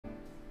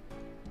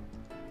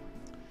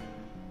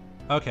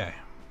Okay.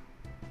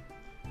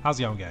 How's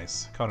it going,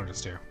 guys?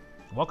 Conodist here.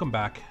 Welcome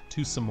back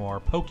to some more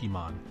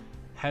Pokemon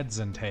Heads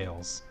and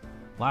Tails.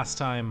 Last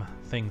time,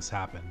 things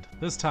happened.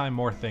 This time,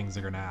 more things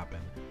are gonna happen.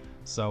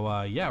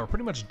 So, yeah, we're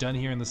pretty much done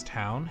here in this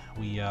town.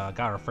 We got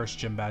our first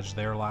gym badge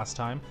there last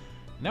time.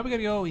 Now we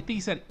gotta go, I think he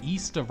said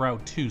east of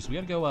Route 2, so we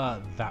gotta go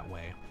that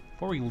way.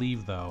 Before we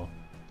leave, though,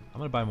 I'm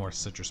gonna buy more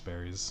citrus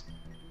berries.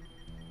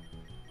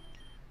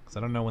 Because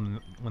I don't know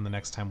when the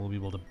next time we'll be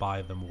able to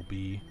buy them will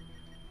be.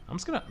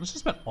 Let's just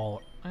spend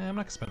all, I'm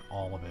not gonna spend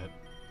all of it.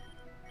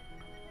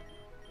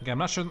 Okay, I'm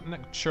not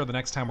sure the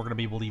next time we're gonna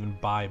be able to even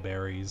buy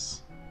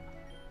berries.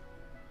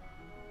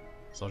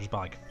 So I'll just buy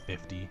like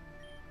 50.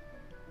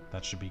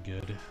 That should be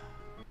good.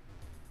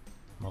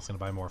 I'm also gonna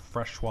buy more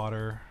fresh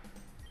water.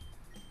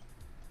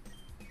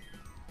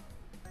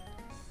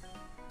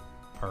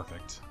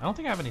 Perfect. I don't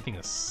think I have anything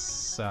to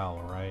sell,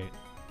 right?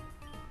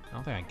 I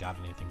don't think I got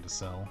anything to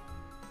sell.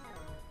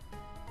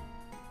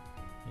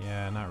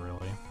 Yeah, not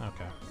really.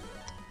 Okay.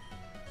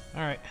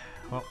 Alright,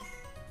 well,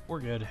 we're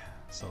good.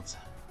 So let's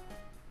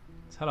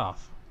head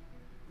off.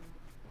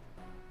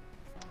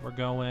 We're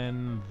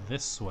going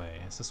this way.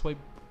 Is this way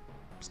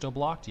still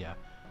blocked? Yeah.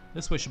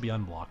 This way should be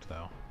unblocked,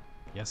 though.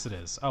 Yes, it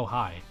is. Oh,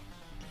 hi.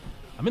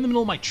 I'm in the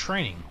middle of my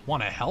training.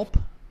 Want to help?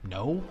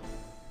 No.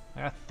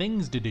 I got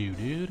things to do,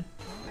 dude.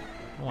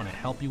 I don't want to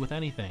help you with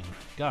anything.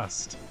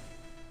 Gust.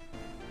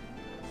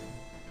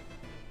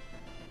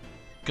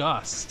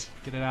 Gust.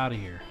 Get it out of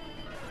here.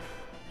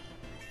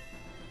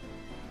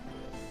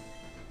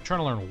 Trying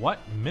to learn what?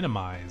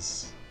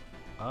 Minimize.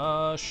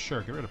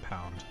 Sure. Get rid of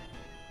pound.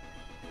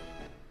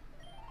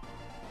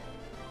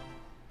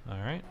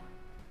 Alright.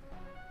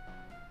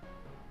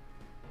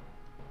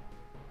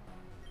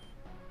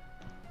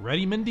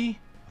 Ready, Mindy?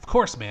 Of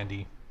course,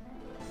 Mandy.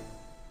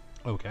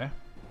 Okay.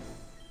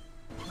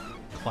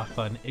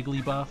 Cleffa and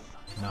Igglybuff.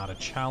 Not a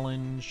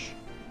challenge.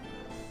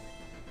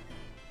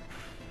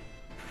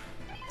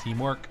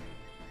 Teamwork.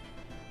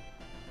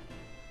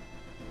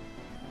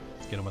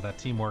 Let's get him with that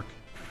teamwork.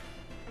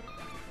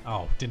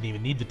 Oh, didn't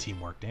even need the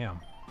teamwork. Damn.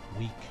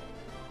 Weak.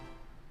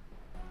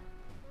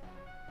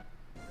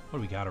 What do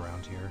we got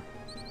around here?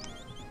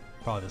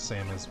 Probably the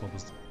same as what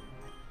was...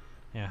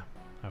 Yeah,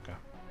 okay.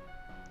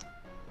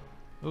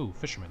 Ooh,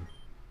 fisherman.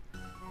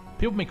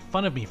 People make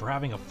fun of me for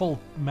having a full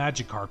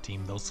Magikarp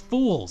team. Those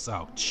fools!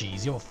 Oh,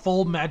 jeez, you have a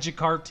full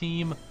Magikarp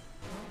team?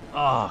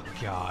 Oh,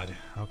 God.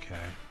 Okay.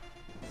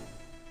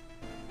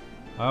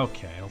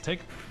 Okay, it'll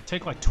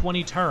take like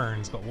 20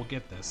 turns, but we'll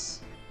get this.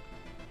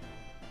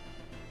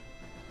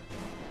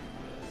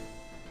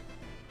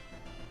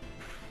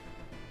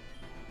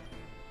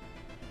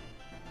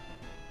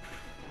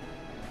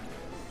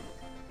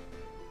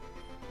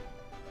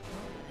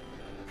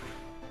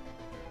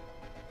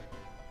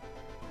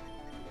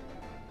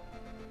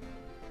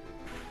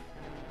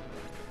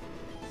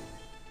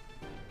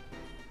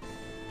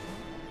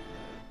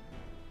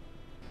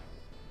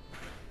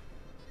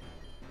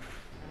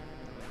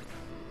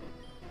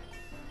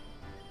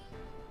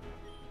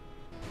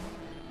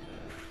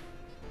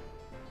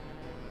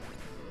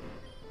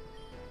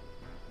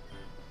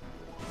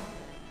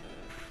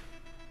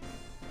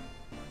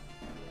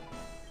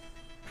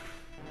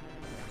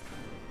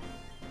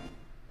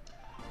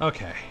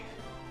 Okay,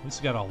 at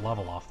least we got a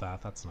level off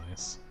that. That's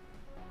nice.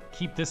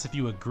 Keep this if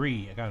you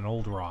agree. I got an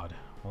old rod.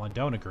 Well, I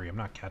don't agree. I'm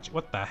not catching.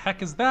 What the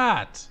heck is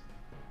that?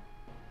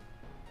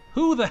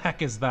 Who the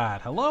heck is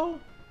that? Hello?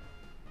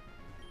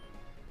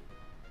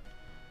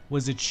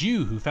 Was it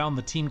you who found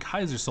the Team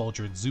Kaiser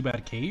soldier at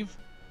Zubat Cave?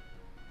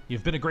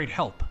 You've been a great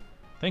help.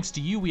 Thanks to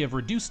you, we have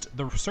reduced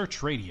the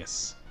search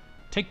radius.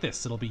 Take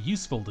this. It'll be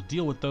useful to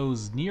deal with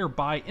those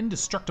nearby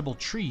indestructible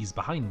trees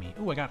behind me.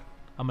 Ooh, I got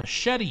a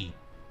machete.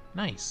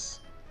 Nice.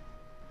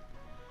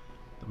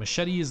 The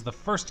machete is the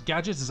first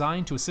gadget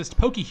designed to assist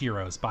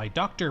Pokeheroes by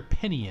Dr.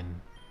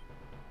 Pinion.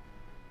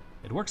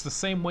 It works the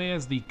same way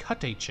as the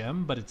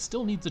Cut-HM, but it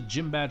still needs a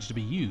gym badge to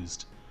be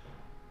used.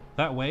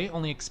 That way,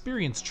 only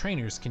experienced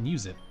trainers can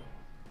use it.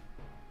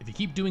 If you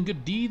keep doing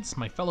good deeds,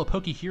 my fellow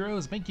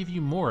Pokeheroes may give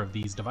you more of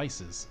these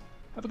devices.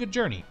 Have a good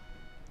journey.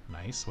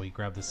 Nice. Well, you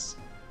grab this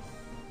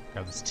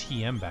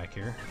TM back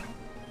here.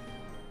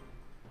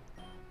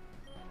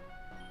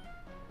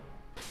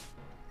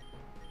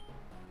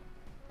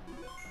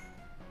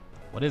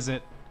 What is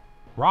it?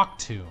 Rock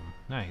Tomb.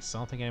 Nice. I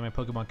don't think any of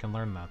my Pokemon can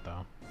learn that,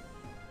 though.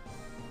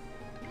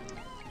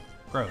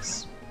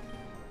 Gross.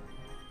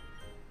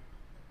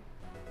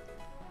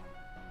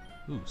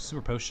 Ooh,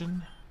 Super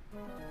Potion.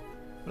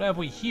 What have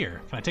we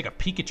here? Can I take a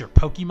peek at your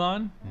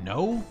Pokemon?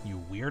 No,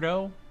 you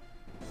weirdo.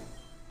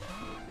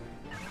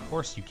 Of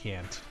course you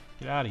can't.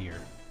 Get out of here.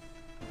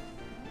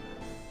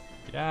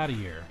 Get out of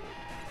here.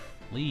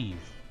 Leave.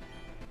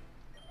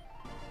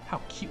 How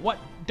cute. What?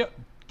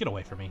 Get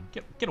away from me.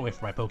 Get away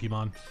from my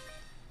Pokemon.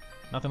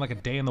 Nothing like a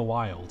day in the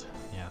wild.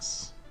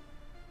 Yes.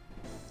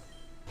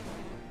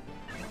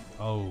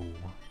 Oh.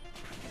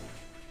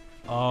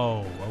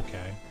 Oh,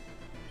 okay.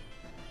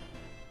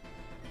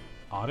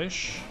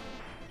 Oddish?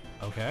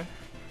 Okay.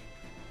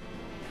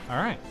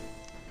 Alright.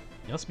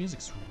 Yes,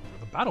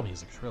 the battle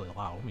music's really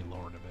loud. Let me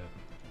lower it a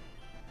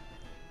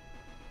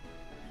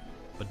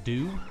bit.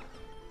 Badoo.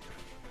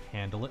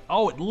 Handle it.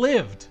 Oh, it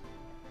lived!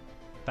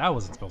 That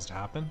wasn't supposed to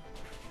happen.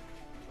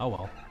 Oh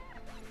well.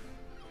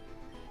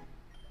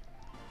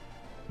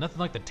 Nothing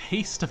like the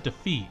taste of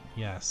defeat.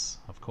 Yes,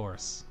 of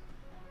course.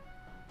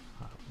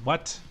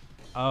 What?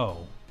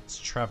 Oh, it's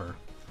Trevor.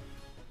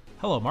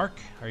 Hello, Mark.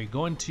 Are you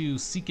going to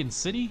Seekin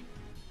City?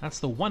 That's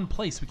the one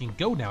place we can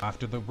go now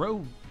after the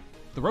road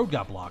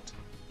got blocked.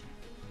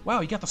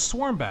 Wow, you got the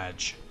Swarm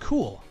badge.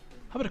 Cool.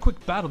 How about a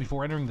quick battle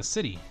before entering the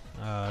city?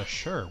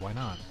 Sure, why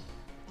not?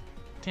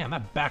 Damn,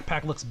 that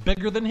backpack looks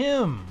bigger than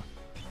him.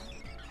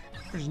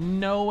 There's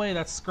no way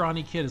that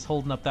scrawny kid is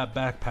holding up that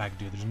backpack,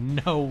 dude. There's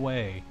no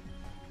way.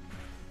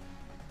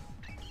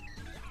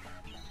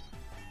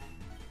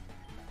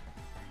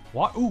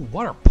 What? Ooh,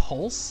 water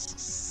pulse?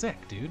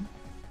 Sick, dude.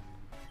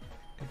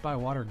 Goodbye,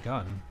 water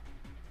gun.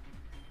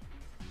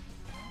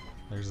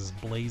 There's his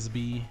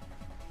Blazebee.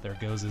 There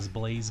goes his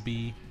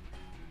Blazebee.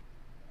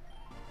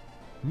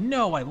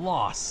 No, I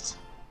lost.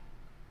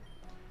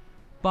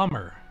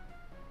 Bummer.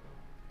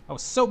 I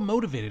was so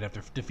motivated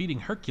after defeating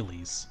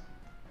Hercules.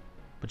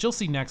 But you'll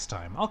see next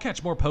time. I'll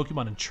catch more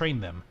Pokemon and train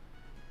them.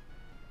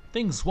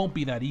 Things won't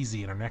be that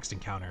easy in our next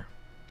encounter.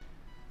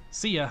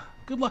 See ya.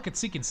 Good luck at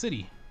Seekin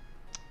City.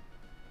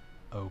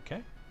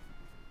 Okay.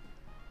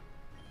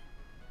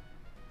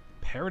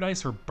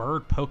 Paradise for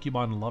bird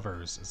Pokemon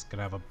lovers. Is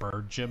gonna have a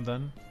bird gym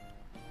then?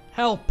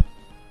 Help!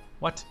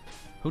 What?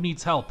 Who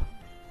needs help?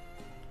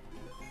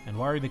 And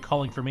why are they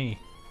calling for me?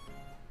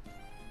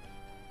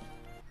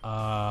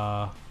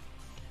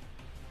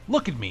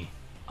 Look at me.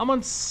 I'm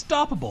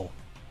unstoppable.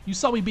 You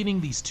saw me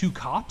beating these two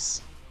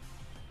cops?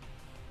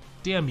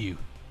 Damn you.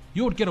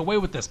 You won't get away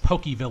with this,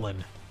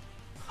 Pokevillain.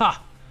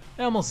 Ha!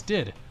 I almost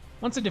did.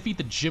 Once I defeat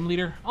the gym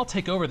leader, I'll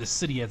take over the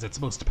city as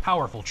its most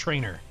powerful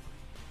trainer.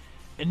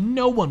 And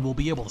no one will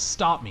be able to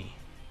stop me.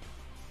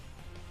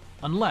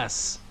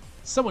 Unless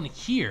someone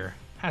here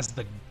has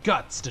the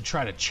guts to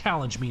try to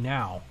challenge me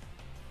now.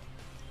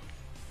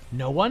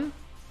 No one?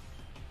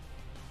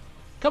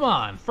 Come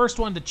on, first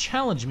one to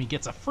challenge me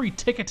gets a free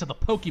ticket to the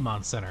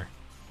Pokemon Center.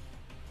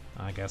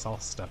 I guess I'll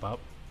step up.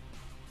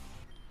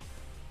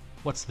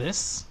 What's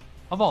this?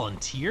 A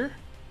volunteer?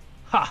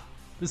 Ha!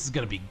 This is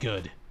gonna be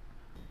good.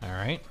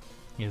 Alright.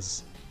 He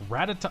has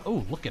Rattata.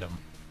 Oh, look at him.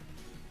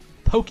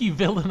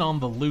 Pokevillain on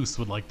the loose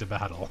would like to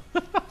battle.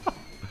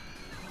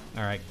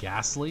 Alright,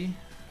 Ghastly.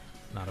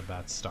 Not a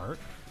bad start.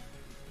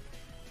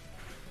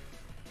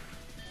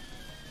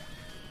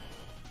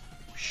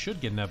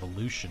 Should get an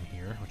evolution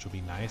here, which would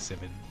be nice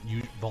if it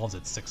evolves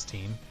at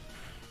 16.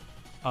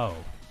 Oh,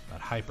 that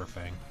Hyper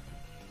Fang.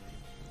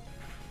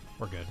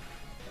 We're good.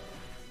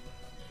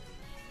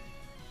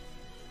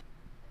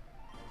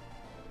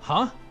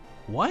 Huh?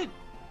 What?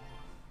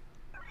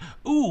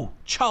 Ooh,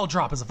 Child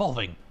Drop is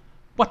evolving.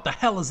 What the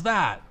hell is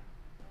that?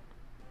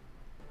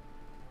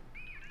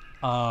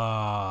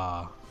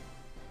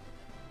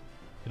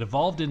 It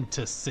evolved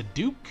into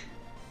Seduke?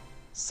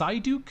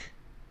 Psyduke?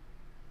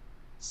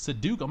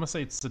 Seduke? I'm gonna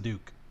say it's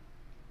Seduke.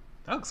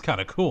 That looks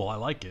kind of cool. I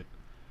like it.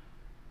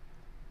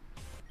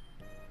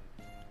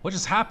 What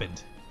just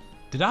happened?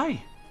 Did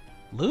I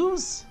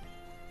lose?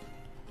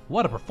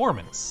 What a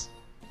performance.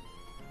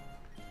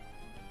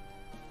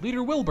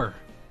 Leader Wilbur.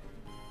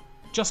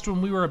 Just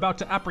when we were about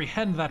to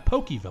apprehend that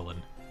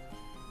Pokevillain.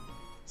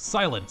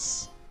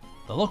 Silence.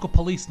 The local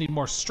police need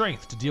more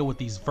strength to deal with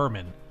these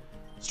vermin.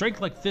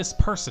 Strength like this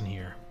person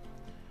here.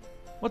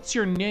 What's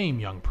your name,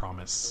 young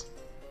promise?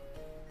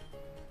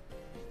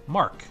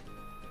 Mark.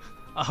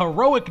 A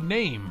heroic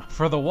name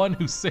for the one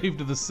who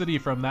saved the city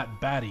from that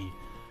baddie.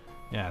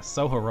 Yeah,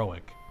 so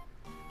heroic.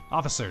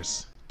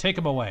 Officers, take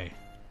him away.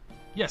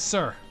 Yes,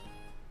 sir.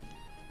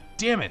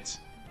 Damn it.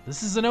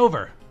 This isn't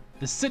over.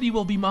 The city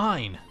will be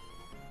mine.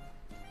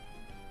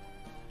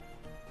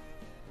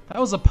 That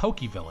was a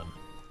Pokevillain.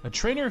 A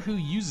trainer who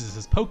uses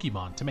his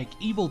Pokemon to make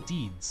evil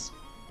deeds.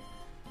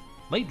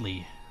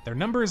 Lately, their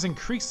number is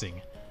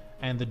increasing,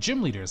 and the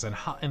gym leaders and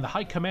the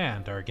high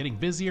command are getting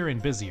busier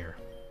and busier.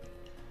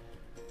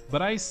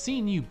 But I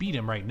seen you beat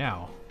him right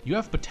now. You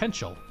have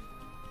potential.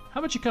 How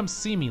about you come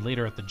see me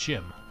later at the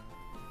gym?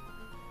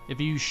 If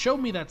you show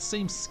that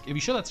same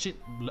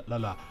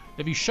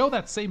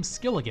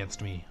skill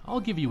against me, I'll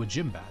give you a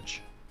gym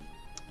badge.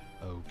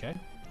 Okay.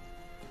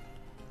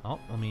 Well,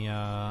 let me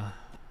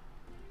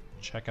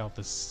check out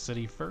this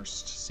city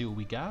first, see what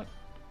we got.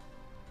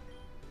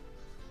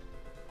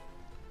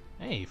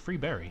 Hey, free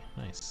berry.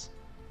 Nice.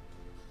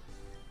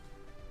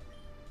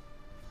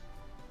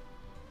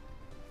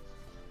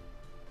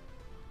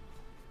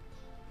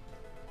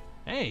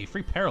 Hey,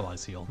 free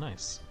paralyze heal.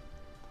 Nice.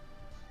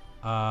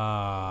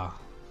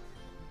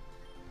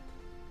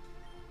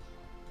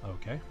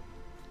 Okay.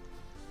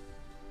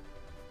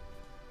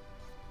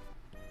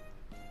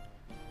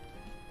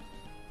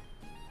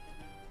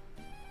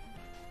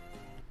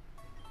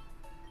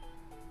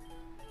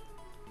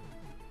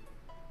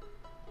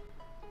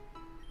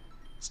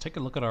 Let's take a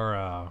look at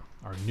our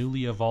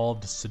newly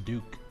evolved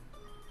Seduke.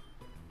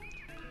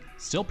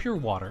 Still pure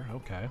water,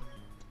 okay.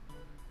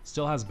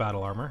 Still has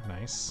battle armor,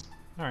 nice.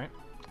 Alright.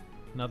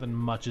 Nothing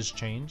much has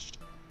changed.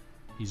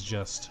 He's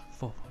just,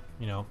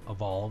 you know,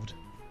 evolved.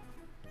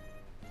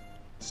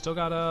 Still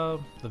got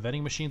the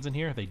vending machines in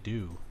here? They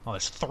do. Oh,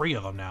 there's 3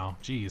 of them now.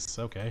 Jeez,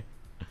 okay.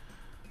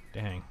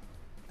 Dang.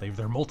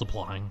 They're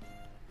multiplying.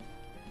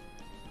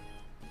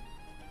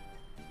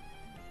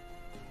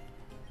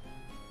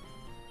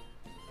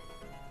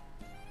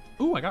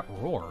 Ooh, I got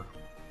Roar.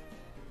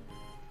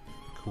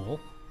 Cool.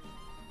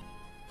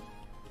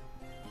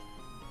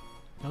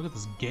 Look at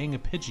this gang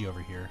of Pidgey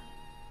over here.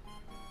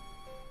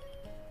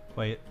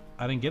 Wait,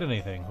 I didn't get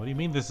anything. What do you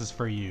mean this is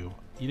for you?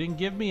 You didn't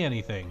give me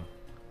anything.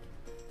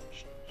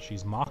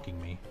 She's mocking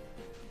me.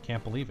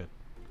 Can't believe it.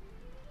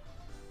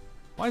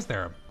 Why is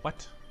there a...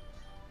 what?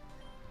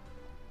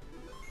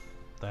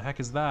 The heck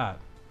is that?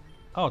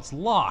 Oh, it's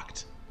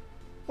locked.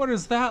 Where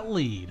does that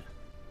lead?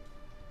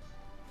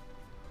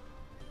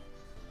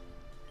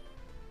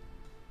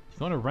 If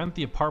you want to rent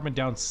the apartment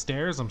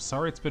downstairs, I'm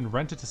sorry it's been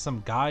rented to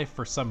some guy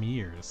for some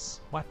years.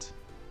 What?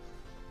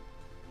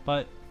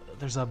 But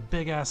there's a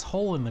big-ass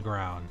hole in the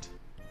ground.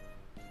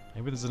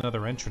 Maybe there's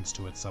another entrance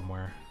to it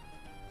somewhere.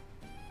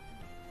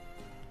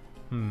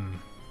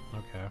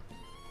 Okay.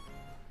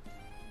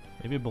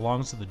 Maybe it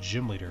belongs to the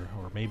gym leader,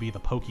 or maybe the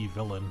pokey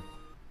villain.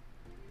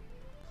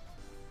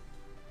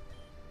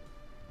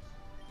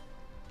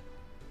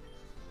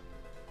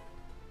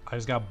 I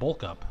just got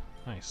bulk up.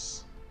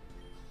 Nice.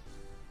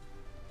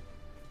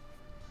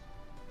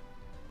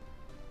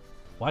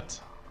 What?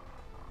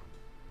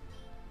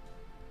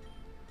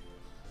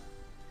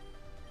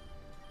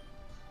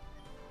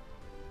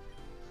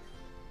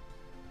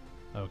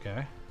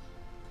 Okay.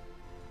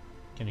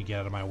 Can you get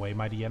out of my way,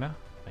 my Deanna?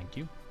 Thank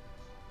you.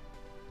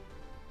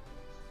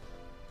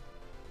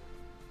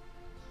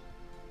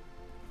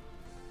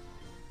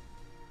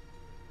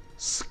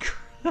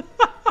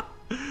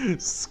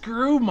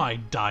 Screw my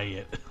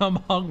diet. I'm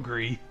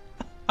hungry.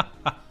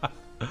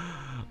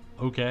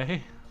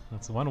 Okay.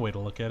 That's one way to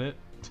look at it.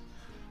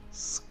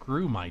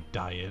 Screw my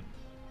diet.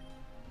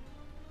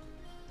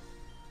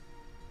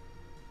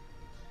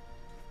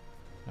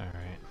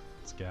 Alright.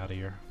 Let's get out of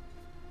here.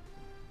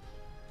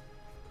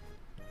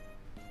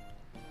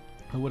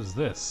 Oh, what is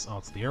this? Oh,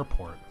 it's the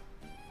airport.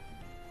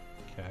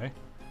 Okay.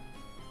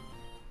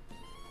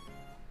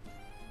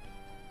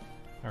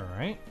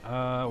 Alright.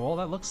 Well,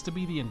 that looks to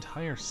be the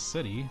entire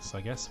city, so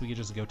I guess we could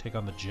just go take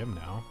on the gym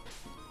now.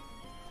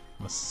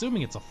 I'm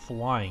assuming it's a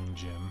flying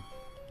gym.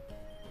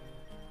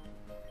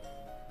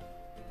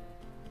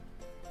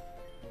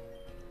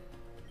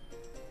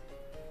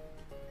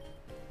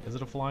 Is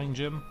it a flying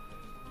gym?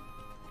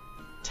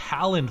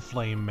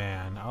 Talonflame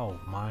Man! Oh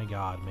my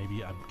god,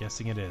 maybe, I'm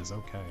guessing it is,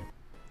 okay.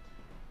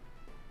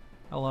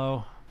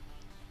 Hello.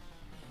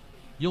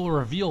 You'll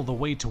reveal the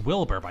way to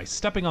Wilbur by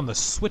stepping on the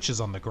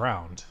switches on the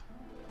ground.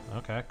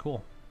 Okay,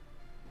 cool.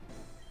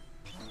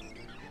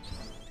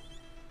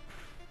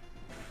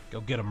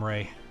 Go get him,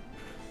 Ray.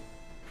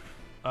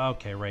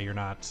 Okay, Ray, you're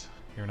not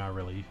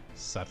really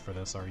set for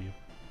this, are you?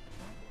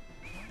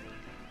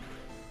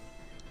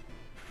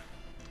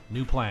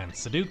 New plan.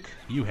 Saduk,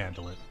 you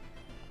handle it.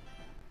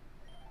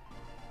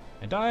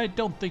 And I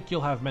don't think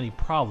you'll have many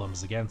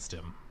problems against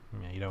him.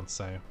 Yeah, you don't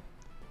say.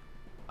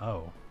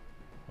 Oh.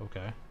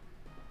 Okay.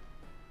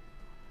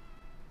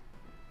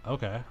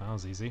 Okay, that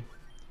was easy.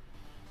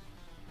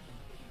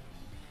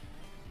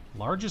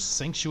 Largest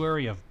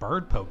sanctuary of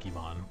bird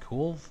Pokemon.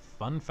 Cool,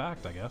 fun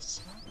fact, I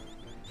guess.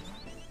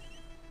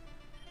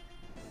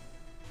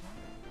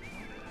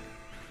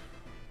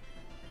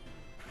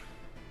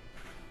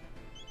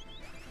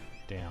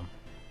 Damn.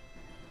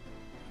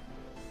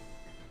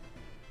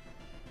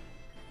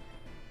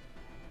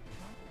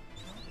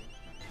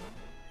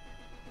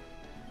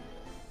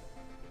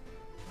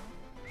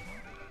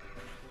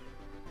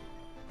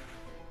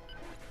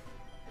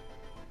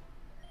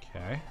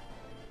 Okay.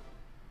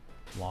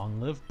 Long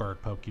live bird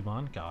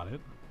Pokemon, got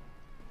it.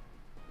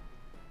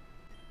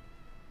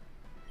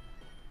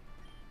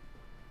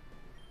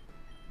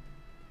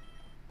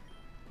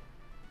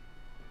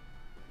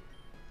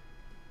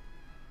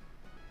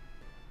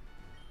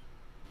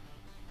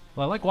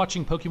 Well, I like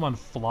watching Pokemon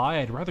fly.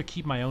 I'd rather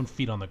keep my own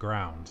feet on the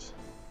ground.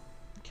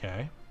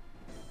 Okay.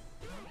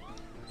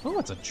 Oh,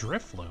 it's a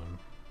Drifloon.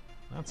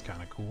 That's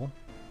kind of cool.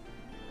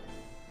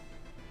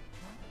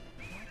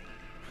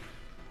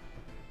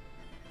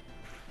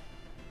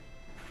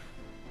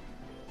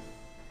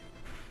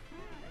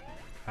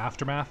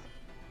 Aftermath?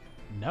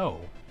 No.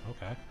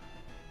 Okay.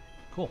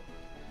 Cool.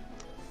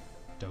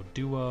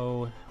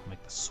 Doduo.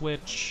 Make the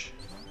switch.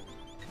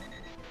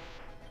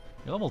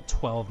 You're level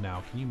 12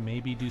 now. Can you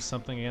maybe do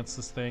something against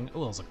this thing?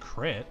 Oh, it was a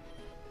crit.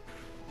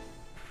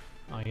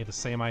 Oh, you had the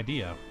same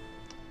idea.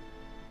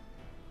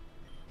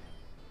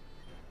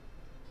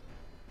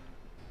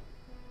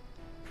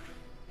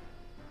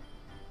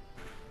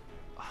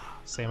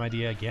 Same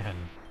idea again.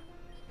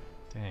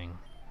 Dang.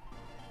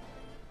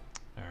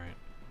 Alright.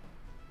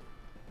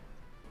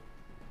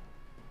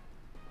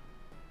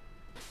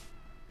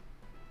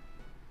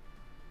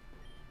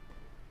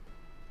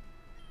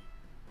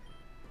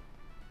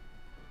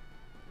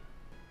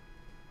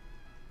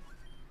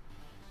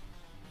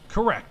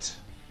 Correct.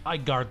 I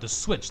guard the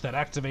switch that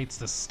activates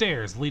the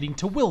stairs leading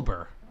to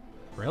Wilbur.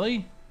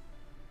 Really?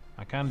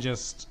 I kind of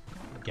just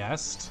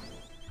guessed.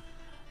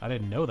 I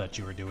didn't know that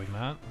you were doing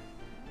that.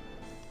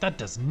 That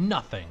does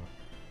nothing.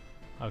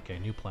 Okay,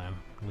 new plan.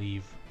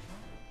 Leave.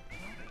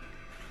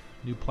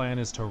 New plan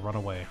is to run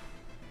away.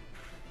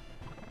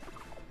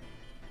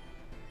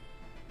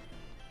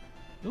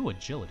 Ooh,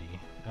 agility.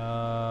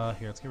 Here,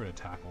 let's get rid of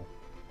tackle.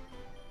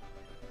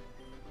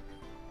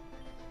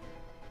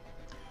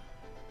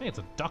 Hey, it's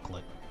a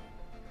ducklet.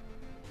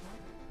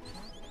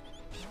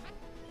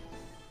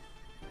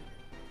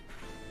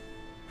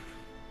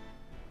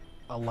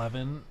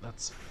 $11,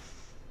 that's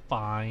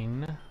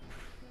fine. You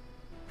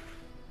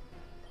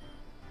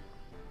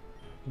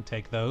can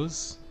take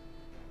those.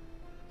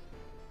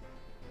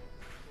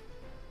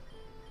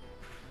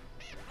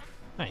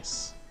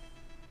 Nice.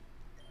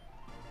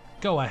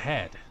 Go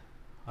ahead.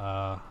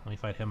 Let me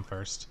fight him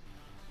first.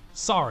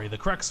 Sorry, the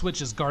correct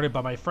switch is guarded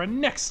by my friend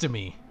next to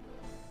me.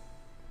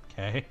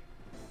 Okay.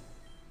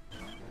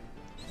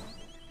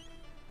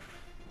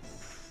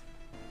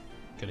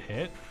 Good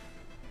hit.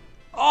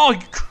 Oh,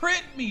 you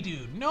crit me,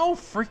 dude. No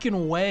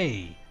freaking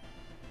way.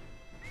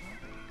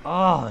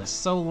 Oh, that's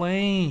so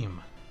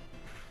lame.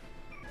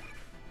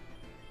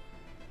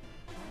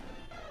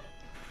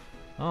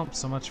 Oh,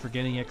 so much for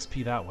getting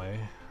XP that way.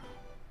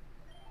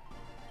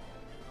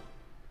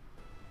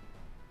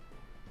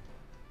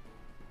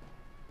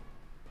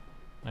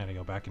 I gotta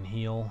go back and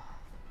heal.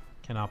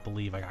 Cannot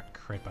believe I got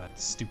crit by that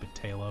stupid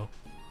Talo.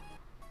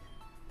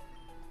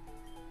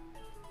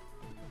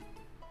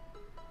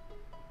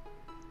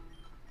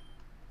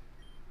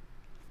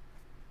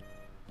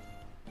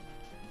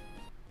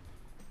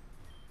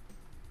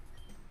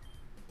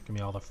 Give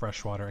me all the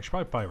fresh water. I should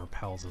probably buy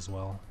repels as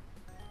well.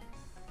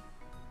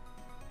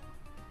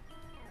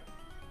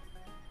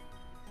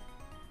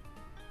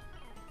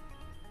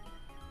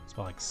 It's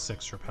about like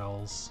 6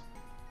 repels.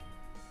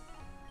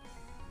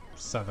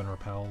 7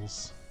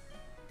 repels.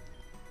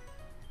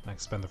 And I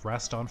spend the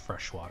rest on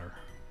fresh water.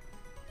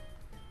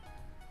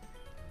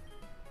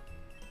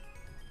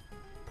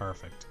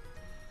 Perfect.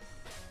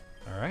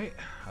 Alright.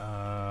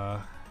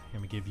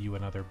 Let me give you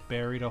another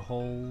berry to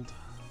hold.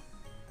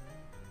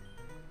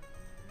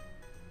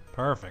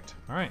 Perfect.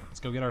 Alright, let's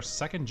go get our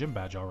second gym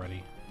badge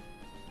already.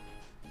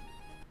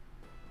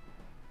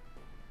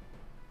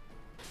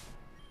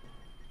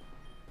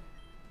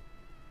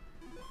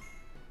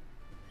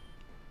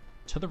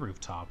 To the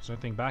rooftop. Is there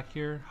anything back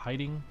here?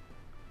 Hiding?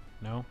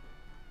 No?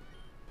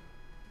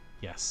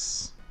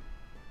 Yes.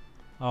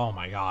 Oh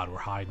my god, we're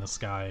high in the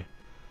sky.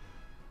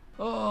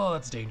 Oh,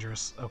 that's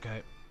dangerous.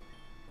 Okay.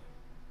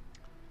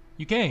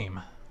 You came.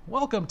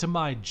 Welcome to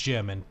my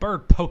gym and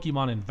Bird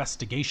Pokemon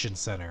Investigation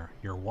Center.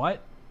 You're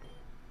what?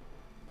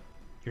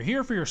 You're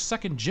here for your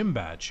second gym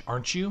badge,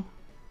 aren't you?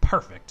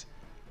 Perfect.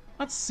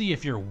 Let's see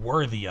if you're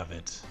worthy of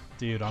it.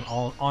 Dude,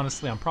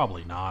 honestly, I'm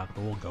probably not,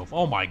 but we'll go.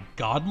 Oh my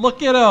god,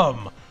 look at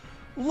him!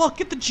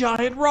 Look at the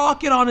giant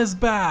rocket on his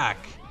back!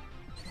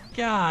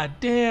 God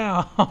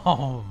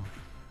damn!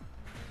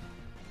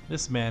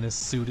 This man is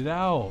suited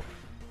out.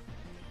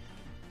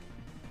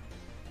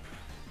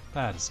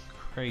 That is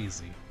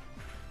crazy.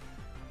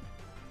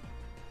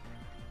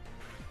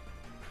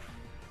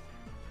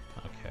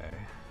 Okay.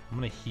 I'm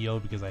gonna heal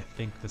because I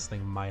think this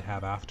thing might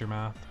have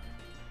Aftermath.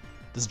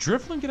 Does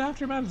Drifloon get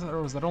Aftermath,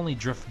 or was that only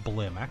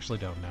Drifblim? I actually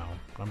don't know.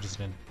 I'm just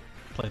gonna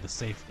play the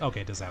safe.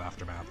 Okay, it does have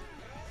Aftermath.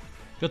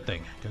 Good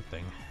thing, good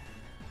thing.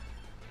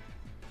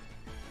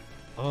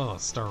 Oh,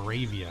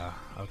 Staravia.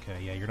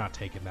 Okay, yeah, you're not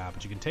taking that,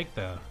 but you can take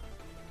the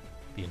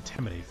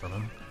Intimidate from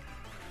him.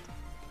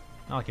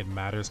 Not like it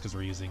matters because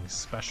we're using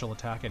special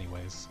attack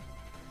anyways.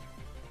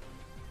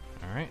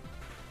 Alright.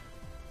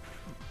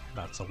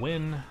 That's a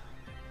win.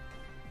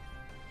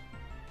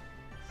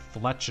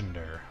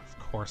 Fletchender.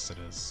 Of course it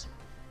is.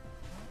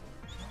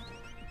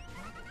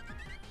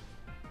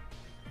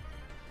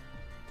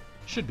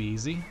 Should be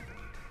easy.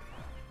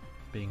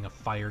 Being a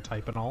fire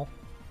type and all.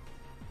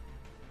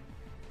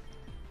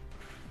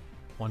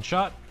 One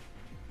shot.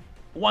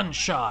 One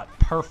shot.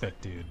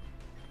 Perfect, dude.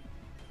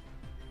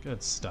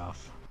 Good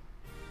stuff.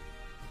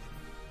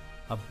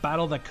 A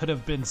battle that could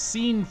have been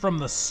seen from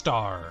the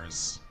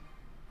stars.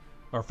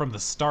 Or from the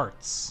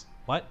starts.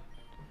 What?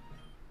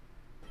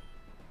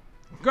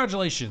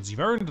 Congratulations, you've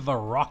earned the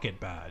rocket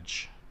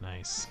badge.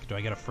 Nice. Do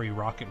I get a free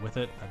rocket with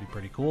it? That'd be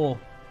pretty cool.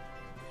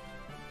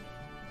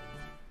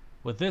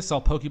 With this,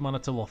 all Pokemon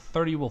up to level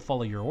 30 will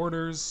follow your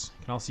orders.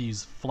 You can also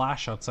use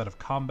Flash outside of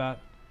combat.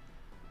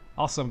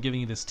 Also, I'm giving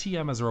you this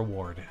TM as a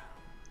reward.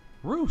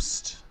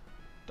 Roost.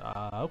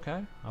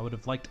 Okay. I would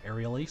have liked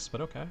Aerial Ace,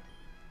 but okay.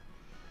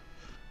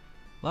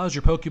 Allows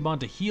your Pokemon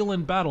to heal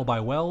in battle by,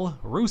 well,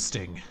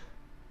 roosting.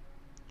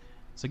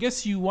 So I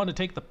guess you want to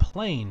take the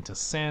plane to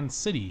Sand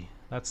City.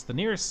 That's the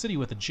nearest city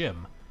with a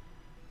gym.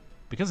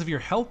 Because of your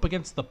help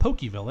against the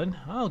Pokevillain,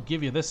 I'll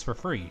give you this for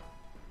free.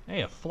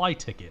 Hey, a fly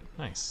ticket.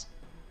 Nice.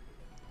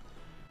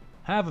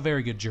 Have a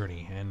very good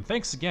journey, and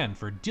thanks again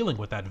for dealing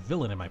with that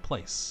villain in my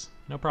place.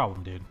 No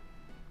problem, dude.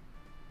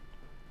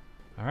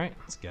 Alright,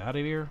 let's get out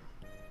of here.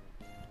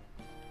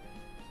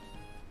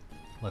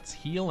 Let's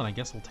heal, and I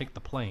guess we'll take the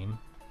plane.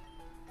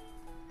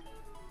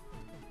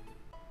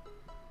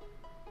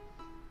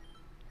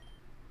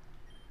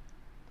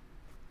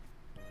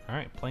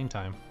 Alright, plane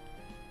time.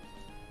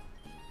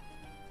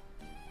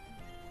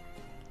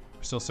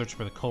 We're still searching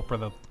for the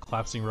culprit of the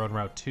collapsing road in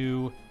Route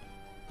 2.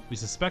 We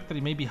suspect that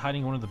he may be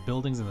hiding in one of the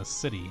buildings in the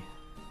city.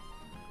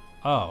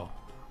 Oh.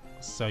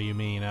 So you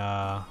mean,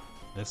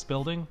 this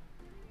building?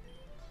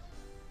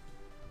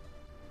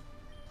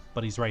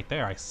 But he's right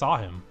there. I saw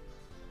him.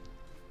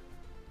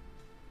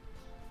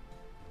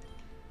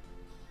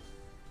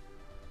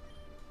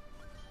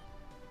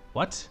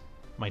 What?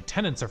 My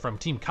tenants are from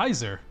Team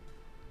Kaiser.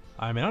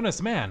 I'm an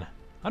honest man.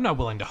 I'm not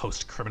willing to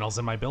host criminals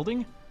in my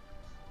building.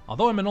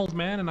 Although I'm an old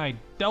man and I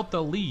doubt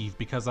they'll leave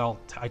because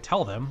I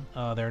tell them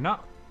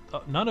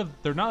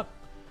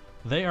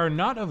they are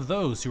not of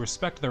those who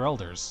respect their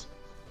elders.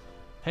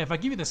 Hey, if I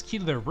give you this key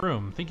to their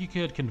room, think you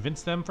could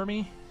convince them for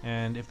me?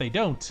 And if they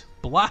don't,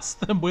 blast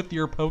them with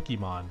your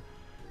Pokemon.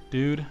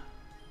 Dude,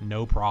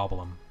 no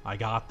problem. I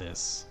got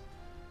this.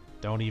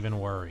 Don't even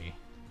worry.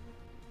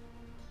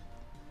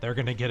 They're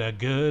gonna get a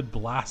good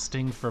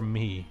blasting from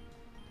me.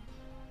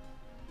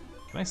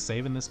 Can I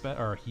save in this bed,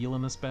 or heal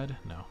in this bed?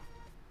 No.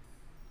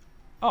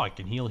 Oh, I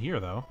can heal here,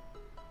 though.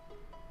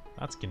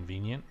 That's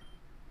convenient.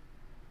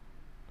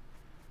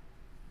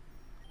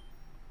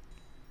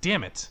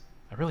 Damn it!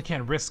 I really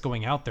can't risk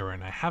going out there,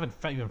 and I haven't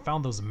even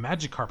found those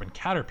Magikarp and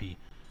Caterpie.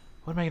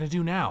 What am I gonna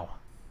do now?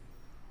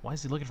 Why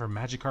is he looking for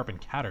Magikarp and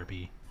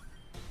Caterpie?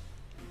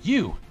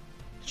 You!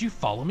 Did you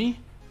follow me?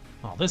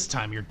 Well, this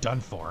time you're done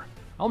for.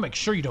 I'll make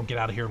sure you don't get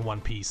out of here in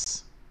one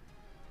piece.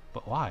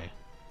 But why?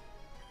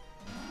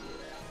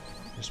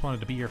 I just wanted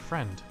to be your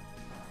friend.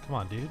 Come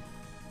on, dude.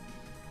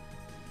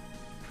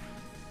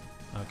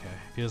 Okay,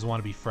 if he doesn't want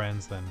to be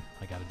friends, then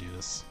I gotta do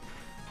this.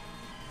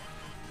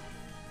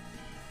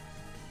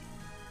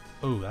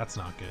 Oh, that's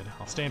not good.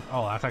 I'll stay.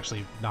 Oh, that's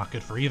actually not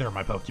good for either of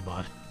my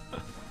Pokemon.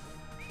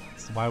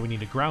 That's why we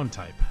need a ground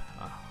type.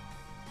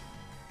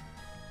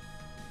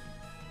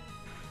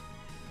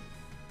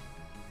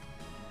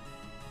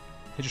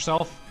 Hit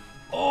yourself.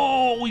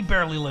 Oh, we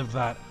barely lived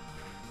that.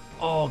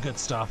 Oh, good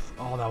stuff.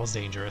 Oh, that was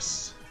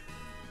dangerous.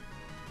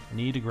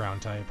 Need a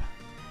ground type.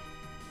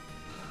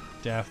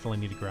 Definitely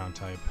need a ground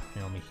type.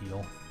 Here, let me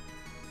heal.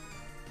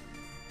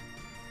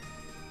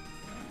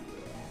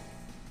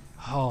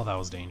 Oh, that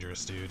was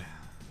dangerous, dude.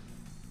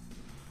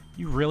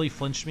 You really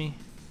flinched me?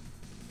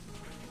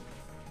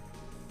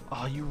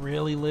 Oh, you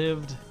really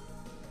lived?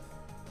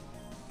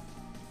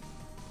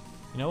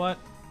 You know what?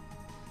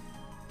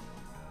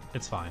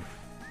 It's fine.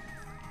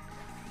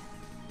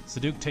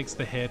 Seduke takes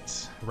the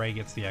hit, Ray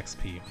gets the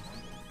XP.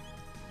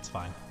 It's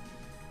fine.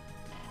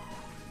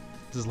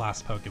 This is his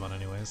last Pokemon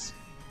anyways.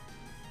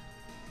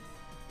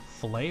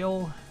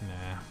 Flail?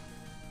 Nah.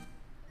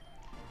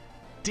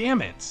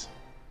 Damn it!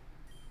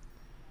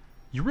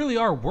 You really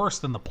are worse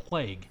than the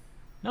plague.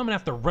 Now I'm gonna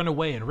have to run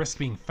away and risk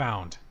being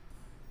found.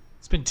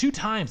 It's been 2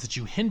 times that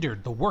you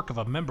hindered the work of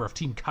a member of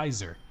Team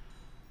Kaiser.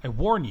 I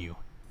warn you,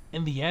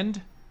 in the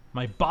end,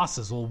 my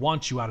bosses will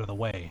want you out of the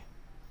way.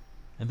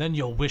 And then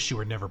you'll wish you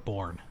were never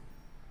born.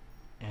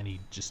 And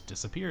he just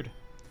disappeared.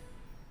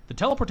 The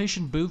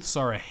teleportation booths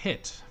are a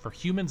hit for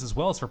humans as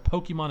well as for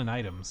Pokemon and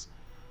items.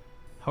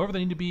 However, they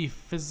need to be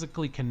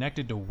physically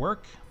connected to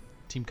work.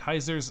 Team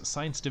Kaiser's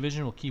science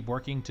division will keep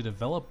working to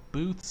develop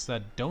booths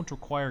that don't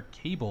require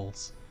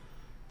cables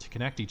to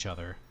connect each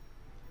other.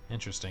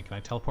 Interesting. Can I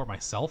teleport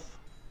myself?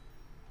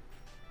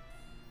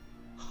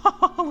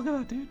 Look at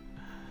that, dude.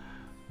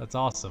 That's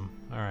awesome.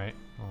 Alright,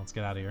 well, let's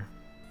get out of here.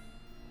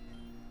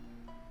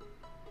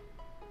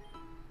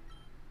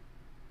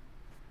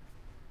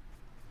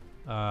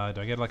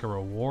 Do I get like a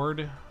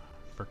reward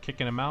for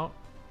kicking him out?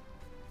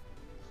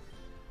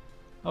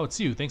 Oh, it's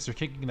you. Thanks for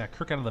kicking that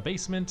crook out of the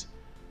basement.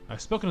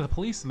 I've spoken to the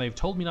police and they've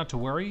told me not to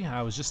worry.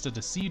 I was just a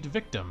deceived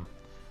victim.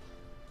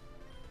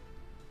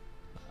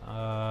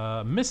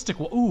 Mystic.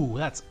 Ooh,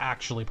 that's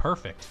actually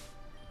perfect.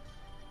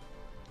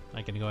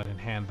 I can go ahead and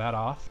hand that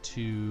off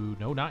to...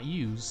 No, not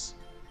use.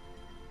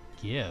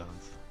 Give.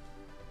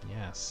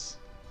 Yes.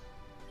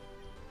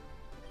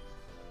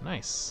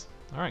 Nice.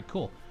 Alright,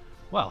 cool.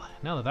 Well,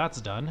 now that that's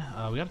done,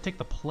 we gotta take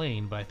the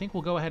plane, but I think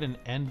we'll go ahead and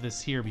end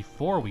this here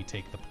before we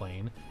take the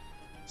plane.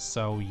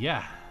 So,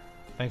 yeah.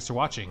 Thanks for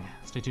watching.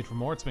 Stay tuned for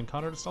more. It's been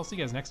Connor. I'll see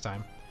you guys next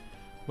time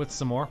with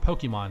some more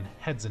Pokemon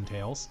Heads and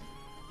Tails.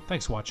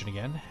 Thanks for watching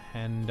again,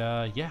 and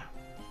yeah.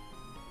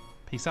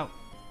 Peace out.